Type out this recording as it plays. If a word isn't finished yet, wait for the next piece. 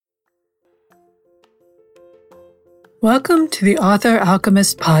Welcome to the Author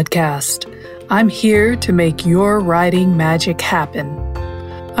Alchemist podcast. I'm here to make your writing magic happen.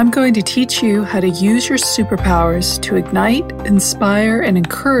 I'm going to teach you how to use your superpowers to ignite, inspire, and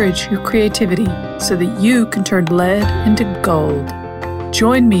encourage your creativity so that you can turn lead into gold.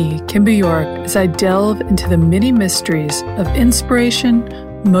 Join me, Kimber York, as I delve into the many mysteries of inspiration,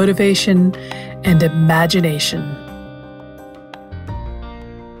 motivation, and imagination.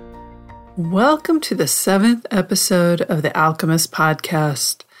 Welcome to the 7th episode of the Alchemist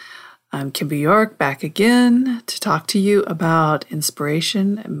podcast. I'm Kimber York, back again to talk to you about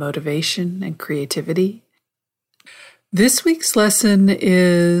inspiration and motivation and creativity. This week's lesson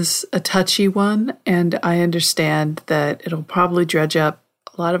is a touchy one, and I understand that it'll probably dredge up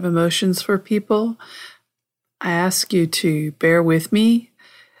a lot of emotions for people. I ask you to bear with me.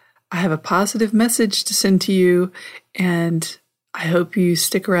 I have a positive message to send to you, and I hope you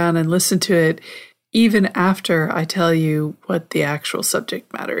stick around and listen to it even after I tell you what the actual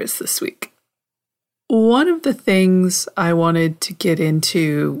subject matter is this week. One of the things I wanted to get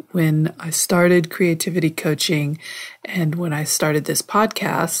into when I started creativity coaching and when I started this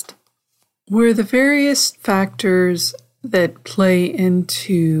podcast were the various factors that play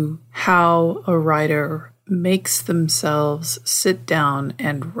into how a writer makes themselves sit down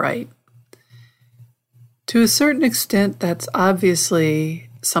and write. To a certain extent, that's obviously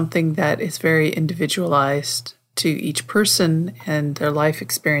something that is very individualized to each person and their life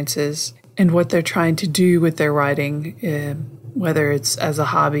experiences and what they're trying to do with their writing, whether it's as a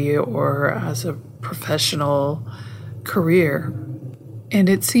hobby or as a professional career. And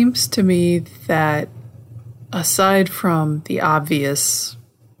it seems to me that aside from the obvious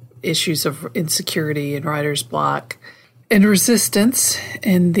issues of insecurity and writer's block, and resistance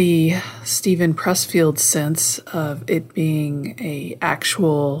in the Steven Pressfield sense of it being an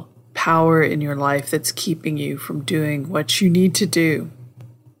actual power in your life that's keeping you from doing what you need to do.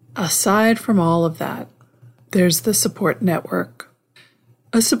 Aside from all of that, there's the support network.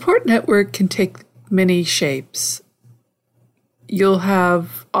 A support network can take many shapes. You'll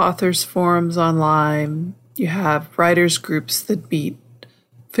have authors' forums online. You have writers' groups that meet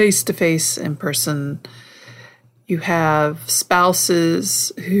face-to-face in person. You have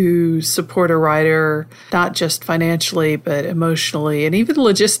spouses who support a writer, not just financially, but emotionally and even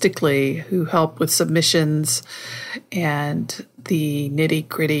logistically, who help with submissions and the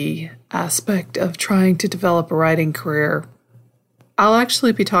nitty-gritty aspect of trying to develop a writing career. I'll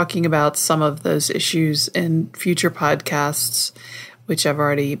actually be talking about some of those issues in future podcasts, which I've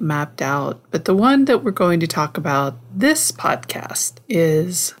already mapped out. But the one that we're going to talk about this podcast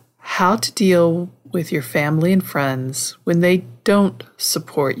is how to deal with your family and friends when they don't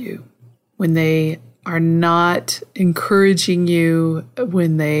support you, when they are not encouraging you,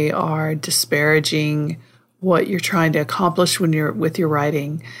 when they are disparaging what you're trying to accomplish when you're with your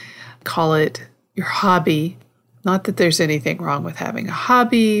writing. Call it your hobby. Not that there's anything wrong with having a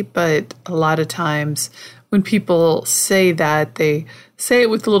hobby, but a lot of times when people say that, they say it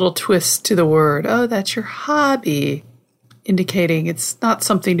with a little twist to the word. Oh, that's your hobby, indicating it's not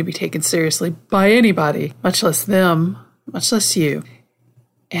something to be taken seriously by anybody, much less them, much less you.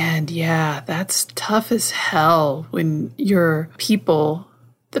 And yeah, that's tough as hell when your people,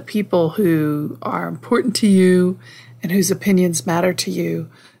 the people who are important to you and whose opinions matter to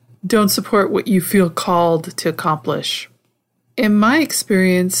you, don't support what you feel called to accomplish. In my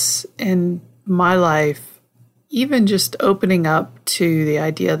experience in my life, even just opening up to the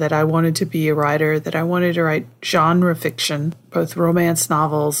idea that I wanted to be a writer, that I wanted to write genre fiction, both romance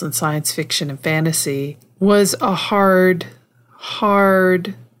novels and science fiction and fantasy, was a hard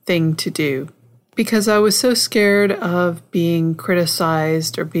thing to do because I was so scared of being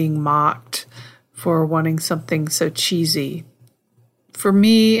criticized or being mocked for wanting something so cheesy. For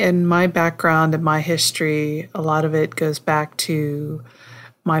me and my background and my history, a lot of it goes back to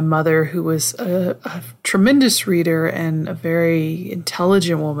my mother, who was a tremendous reader and a very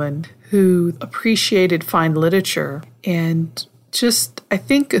intelligent woman who appreciated fine literature and just, I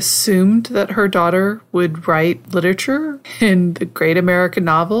think, assumed that her daughter would write literature in the great American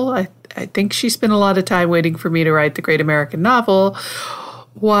novel. I think she spent a lot of time waiting for me to write the great American novel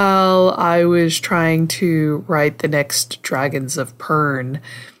while I was trying to write the next Dragons of Pern.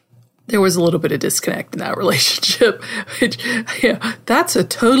 There was a little bit of disconnect in that relationship. That's a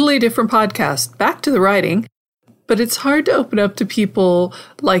totally different podcast. Back to the writing. But it's hard to open up to people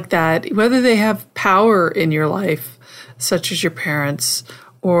like that, whether they have power in your life, such as your parents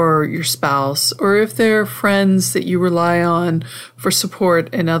or your spouse, or if they're friends that you rely on for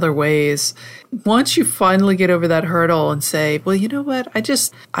support in other ways. Once you finally get over that hurdle and say, well, you know what,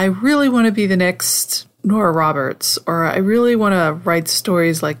 I really want to be the next Nora Roberts, or I really want to write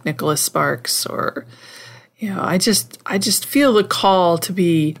stories like Nicholas Sparks, or I just feel the call to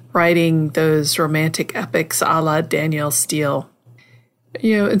be writing those romantic epics a la Danielle Steele.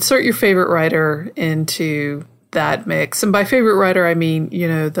 Insert your favorite writer into that mix. And by favorite writer, I mean,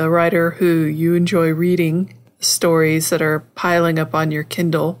 the writer who you enjoy reading stories that are piling up on your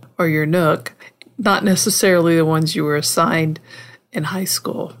Kindle or your Nook, not necessarily the ones you were assigned in high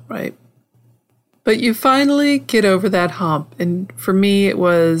school, right? But you finally get over that hump. And for me, it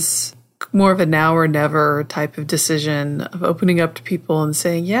was more of a now or never type of decision of opening up to people and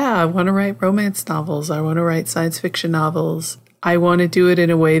saying, yeah, I want to write romance novels. I want to write science fiction novels. I want to do it in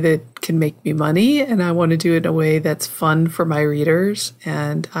a way that can make me money, and I want to do it in a way that's fun for my readers.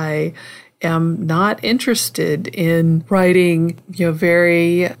 And I am not interested in writing,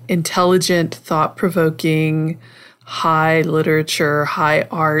 very intelligent, thought-provoking, high literature, high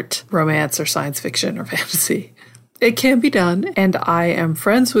art, romance or science fiction or fantasy. It can be done, and I am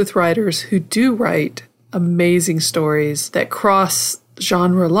friends with writers who do write amazing stories that cross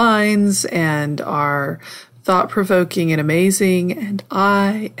genre lines and are thought-provoking and amazing, and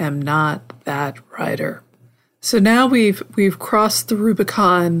I am not that writer. So now we've crossed the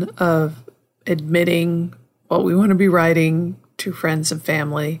Rubicon of admitting what we want to be writing to friends and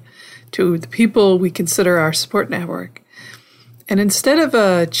family, to the people we consider our support network. And instead of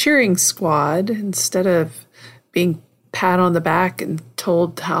a cheering squad, instead of being pat on the back and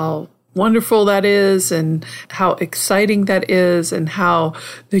told how wonderful that is and how exciting that is and how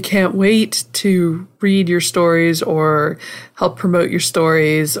they can't wait to read your stories or help promote your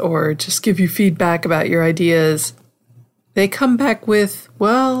stories or just give you feedback about your ideas, they come back with,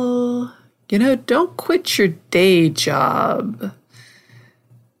 well, don't quit your day job.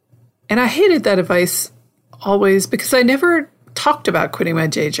 And I hated that advice always because I never talked about quitting my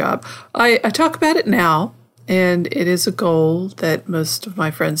day job. I talk about it now, and it is a goal that most of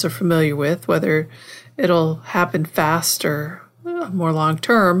my friends are familiar with. Whether it'll happen fast or more long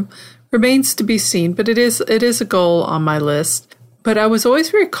term remains to be seen, but it is a goal on my list. But I was always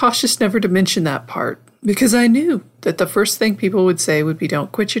very cautious never to mention that part because I knew that the first thing people would say would be,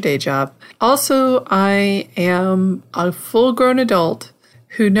 don't quit your day job. Also, I am a full-grown adult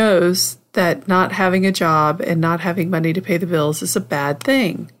who knows that not having a job and not having money to pay the bills is a bad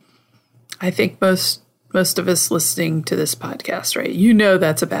thing. I think most of us listening to this podcast, right?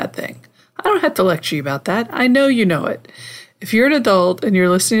 That's a bad thing. I don't have to lecture you about that. I know you know it. If you're an adult and you're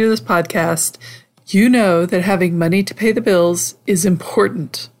listening to this podcast, you know that having money to pay the bills is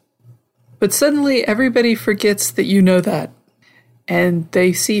important. But suddenly everybody forgets that you know that, and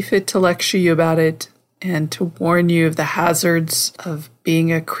they see fit to lecture you about it and to warn you of the hazards of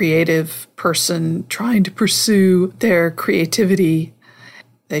being a creative person trying to pursue their creativity.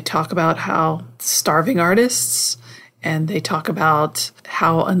 They talk about how starving artists, and they talk about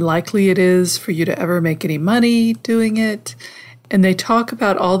how unlikely it is for you to ever make any money doing it. And they talk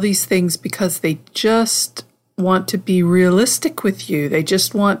about all these things because they just want to be realistic with you. They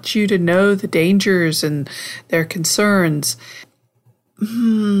just want you to know the dangers and their concerns.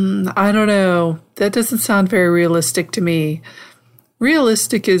 I don't know. That doesn't sound very realistic to me.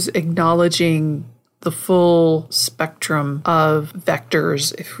 Realistic is acknowledging the full spectrum of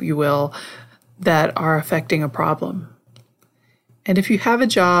vectors, if you will, that are affecting a problem. And if you have a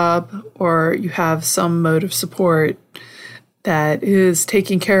job or you have some mode of support that is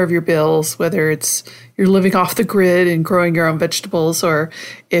taking care of your bills, whether it's you're living off the grid and growing your own vegetables, or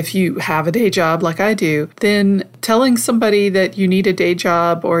if you have a day job like I do, then telling somebody that you need a day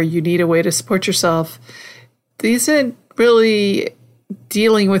job or you need a way to support yourself isn't really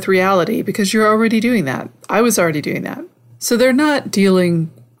dealing with reality because you're already doing that. I was already doing that. So they're not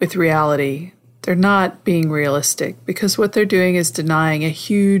dealing with reality. They're not being realistic because what they're doing is denying a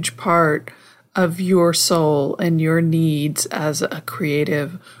huge part of your soul and your needs as a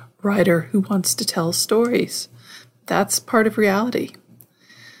creative writer who wants to tell stories. That's part of reality.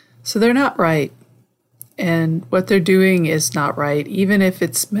 So they're not right. And what they're doing is not right, even if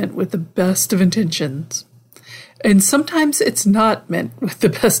it's meant with the best of intentions. And sometimes it's not meant with the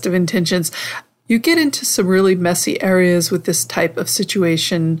best of intentions. You get into some really messy areas with this type of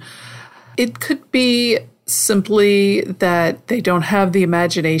situation. It could be simply that they don't have the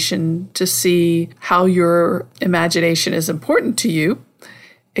imagination to see how your imagination is important to you.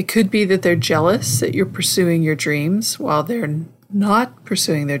 It could be that they're jealous that you're pursuing your dreams while they're not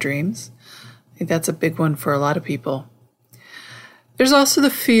pursuing their dreams. I think that's a big one for a lot of people. There's also the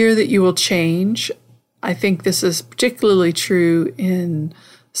fear that you will change. I think this is particularly true in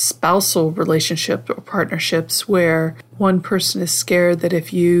spousal relationship or partnerships where one person is scared that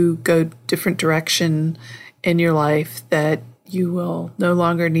if you go different direction in your life that you will no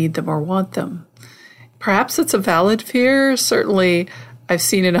longer need them or want them. Perhaps it's a valid fear. Certainly, I've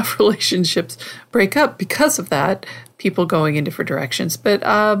seen enough relationships break up because of that, people going in different directions. But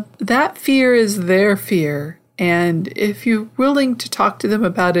that fear is their fear. And if you're willing to talk to them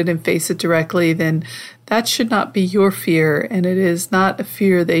about it and face it directly, then that should not be your fear. And it is not a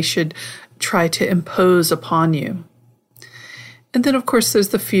fear they should try to impose upon you. And then, of course, there's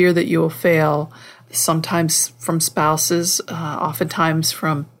the fear that you will fail, sometimes from spouses, oftentimes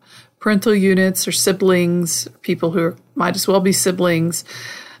from parental units or siblings, people who might as well be siblings.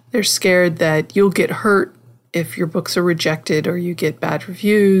 They're scared that you'll get hurt if your books are rejected or you get bad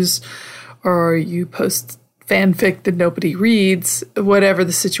reviews or you post fanfic that nobody reads, whatever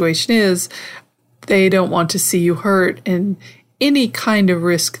the situation is. They don't want to see you hurt, and any kind of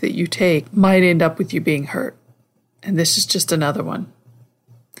risk that you take might end up with you being hurt. And this is just another one.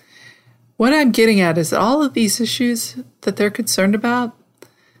 What I'm getting at is that all of these issues that they're concerned about,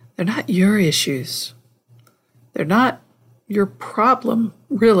 they're not your issues. They're not your problem,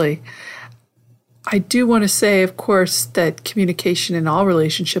 really. I do want to say, of course, that communication in all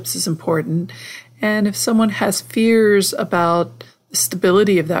relationships is important. And if someone has fears about the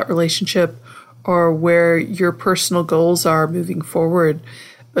stability of that relationship or where your personal goals are moving forward,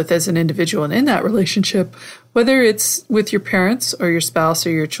 both as an individual and in that relationship, whether it's with your parents or your spouse or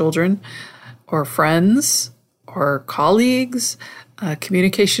your children or friends or colleagues,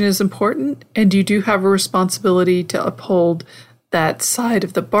 communication is important, and you do have a responsibility to uphold that side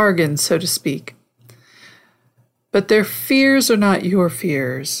of the bargain, so to speak. But their fears are not your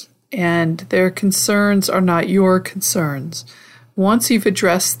fears, and their concerns are not your concerns. Once you've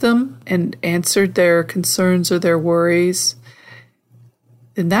addressed them and answered their concerns or their worries,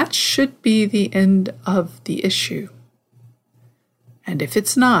 then that should be the end of the issue. And if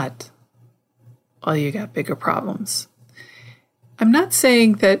it's not, well, you got bigger problems. I'm not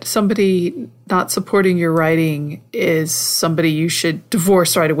saying that somebody not supporting your writing is somebody you should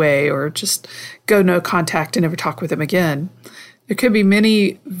divorce right away or just go no contact and never talk with them again. There could be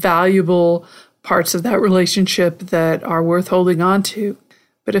many valuable parts of that relationship that are worth holding on to.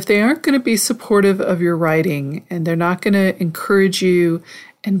 But if they aren't going to be supportive of your writing and they're not going to encourage you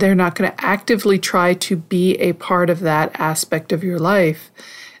and they're not going to actively try to be a part of that aspect of your life,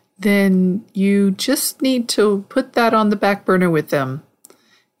 then you just need to put that on the back burner with them.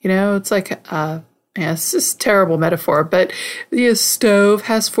 You know, it's like, this is a terrible metaphor, but the stove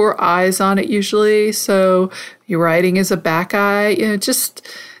has 4 eyes on it usually, so your writing is a back eye. You know, just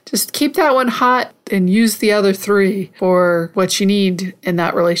keep that one hot and use the other 3 for what you need in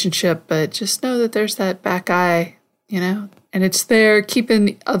that relationship, but just know that there's that back eye, you know, and it's there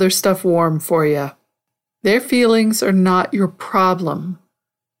keeping other stuff warm for you. Their feelings are not your problem.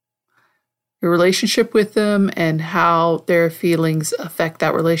 Your relationship with them and how their feelings affect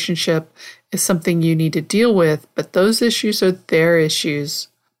that relationship is something you need to deal with, but those issues are their issues.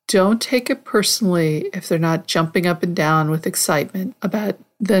 Don't take it personally if they're not jumping up and down with excitement about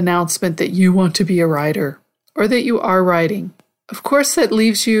the announcement that you want to be a writer or that you are writing. Of course, that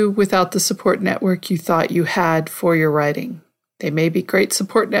leaves you without the support network you thought you had for your writing. They may be a great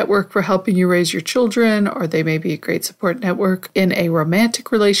support network for helping you raise your children, or they may be a great support network in a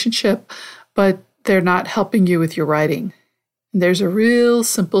romantic relationship, but they're not helping you with your writing. And there's a real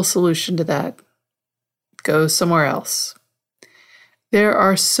simple solution to that. Go somewhere else. There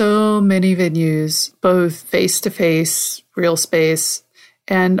are so many venues, both face-to-face, real space,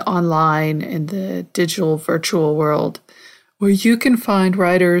 and online in the digital virtual world, where you can find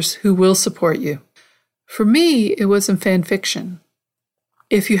writers who will support you. For me, it was in fan fiction.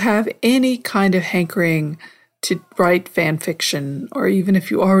 If you have any kind of hankering to write fan fiction, or even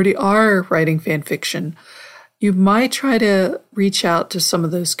if you already are writing fan fiction, you might try to reach out to some of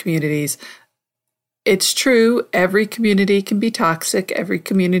those communities. It's true, every community can be toxic. Every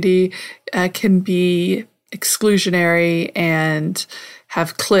community can be exclusionary and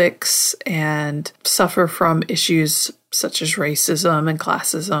have cliques and suffer from issues such as racism and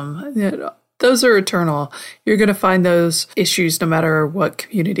classism. You know, those are eternal. You're going to find those issues no matter what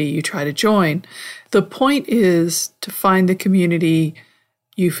community you try to join. The point is to find the community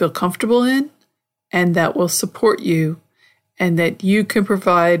you feel comfortable in and that will support you and that you can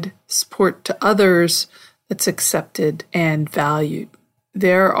provide support to others that's accepted and valued.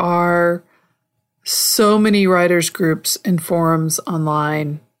 There are so many writers groups and forums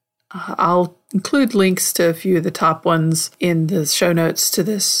online. I'll include links to a few of the top ones in the show notes to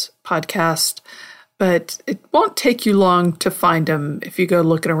this podcast. but it won't take you long to find them if you go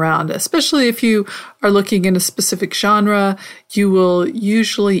looking around, especially if you are looking in a specific genre. You will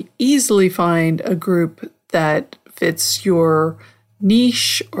usually easily find a group that fits your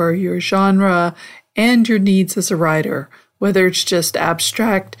niche or your genre and your needs as a writer, whether it's just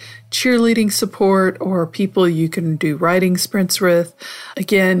abstract cheerleading support or people you can do writing sprints with.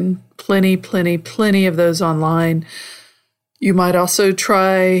 Again, plenty of those online. You might also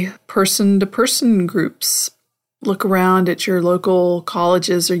try person-to-person groups. Look around at your local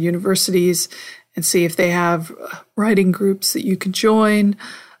colleges or universities and see if they have writing groups that you can join.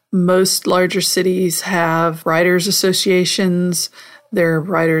 Most larger cities have writers' associations. There are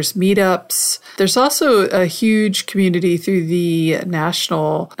writers' meetups. There's also a huge community through the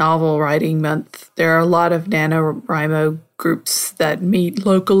National Novel Writing Month. There are a lot of NaNoWriMo groups that meet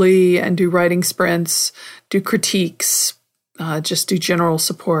locally and do writing sprints, do critiques, just do general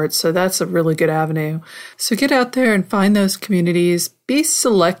support. So that's a really good avenue. So get out there and find those communities. Be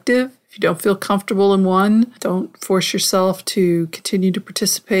selective. If you don't feel comfortable in one, don't force yourself to continue to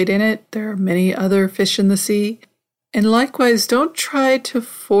participate in it. There are many other fish in the sea. And likewise, don't try to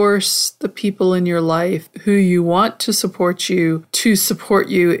force the people in your life who you want to support you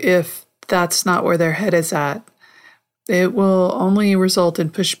if that's not where their head is at. It will only result in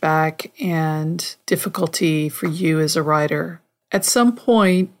pushback and difficulty for you as a writer. At some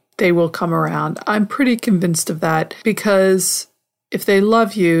point, they will come around. I'm pretty convinced of that, because if they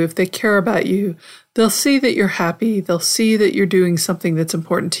love you, if they care about you, they'll see that you're happy. They'll see that you're doing something that's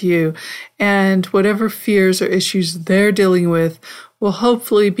important to you. And whatever fears or issues they're dealing with will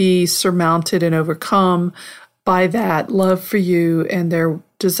hopefully be surmounted and overcome by that love for you and their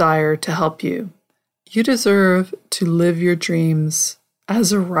desire to help you. You deserve to live your dreams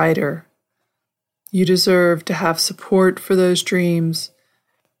as a writer. You deserve to have support for those dreams.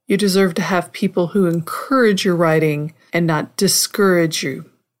 You deserve to have people who encourage your writing and not discourage you.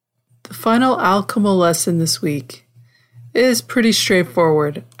 The final alchemy lesson this week is pretty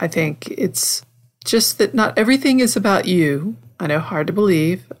straightforward, I think. It's just that not everything is about you. I know, hard to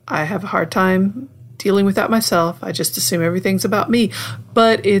believe. I have a hard time dealing with that myself. I just assume everything's about me,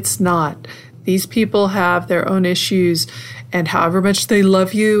 but it's not. These people have their own issues, and however much they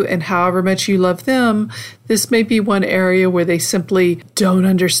love you and however much you love them, this may be one area where they simply don't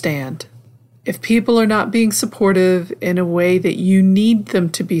understand. If people are not being supportive in a way that you need them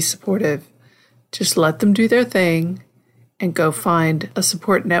to be supportive, just let them do their thing and go find a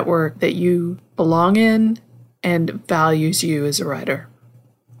support network that you belong in and values you as a writer.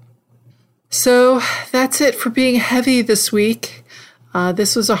 So that's it for being heavy this week.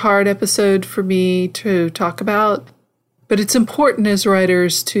 This was a hard episode for me to talk about, but it's important as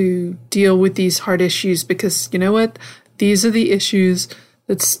writers to deal with these hard issues, because you know what? These are the issues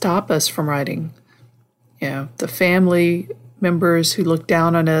that stop us from writing. You know, the family members who look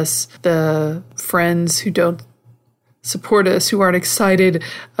down on us, the friends who don't support us, who aren't excited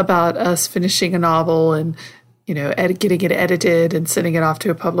about us finishing a novel and, you know, getting it edited and sending it off to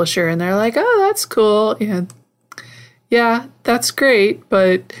a publisher, and they're like, "Oh, that's cool. Yeah, that's great,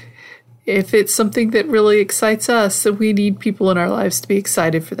 but if it's something that really excites us, then we need people in our lives to be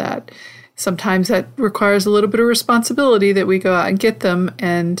excited for that." Sometimes that requires a little bit of responsibility that we go out and get them.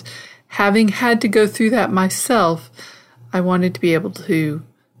 And having had to go through that myself, I wanted to be able to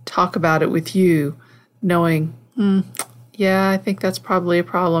talk about it with you, knowing, yeah, I think that's probably a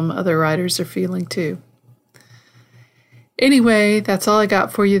problem other writers are feeling too. Anyway, that's all I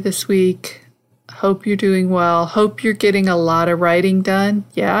got for you this week. Hope you're doing well. Hope you're getting a lot of writing done.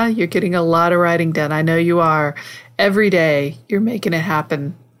 Yeah, you're getting a lot of writing done. I know you are. Every day, you're making it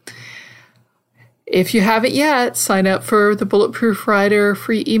happen. If you haven't yet, sign up for the Bulletproof Writer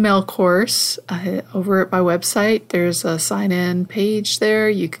free email course over at my website. There's a sign-in page there.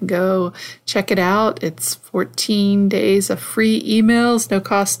 You can go check it out. It's 14 days of free emails, no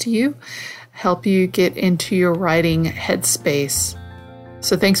cost to you. Help you get into your writing headspace.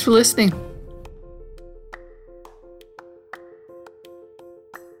 So thanks for listening.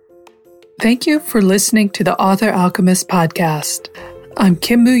 Thank you for listening to the Author Alchemist podcast. I'm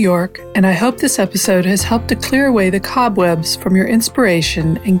Kimbu York, and I hope this episode has helped to clear away the cobwebs from your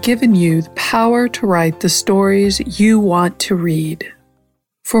inspiration and given you the power to write the stories you want to read.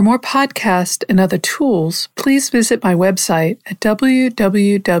 For more podcasts and other tools, please visit my website at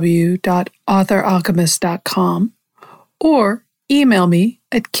www.authoralchemist.com or email me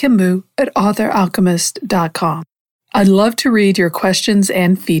at kimbu@authoralchemist.com. I'd love to read your questions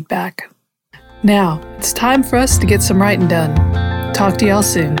and feedback. Now, it's time for us to get some writing done. Talk to y'all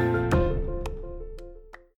soon.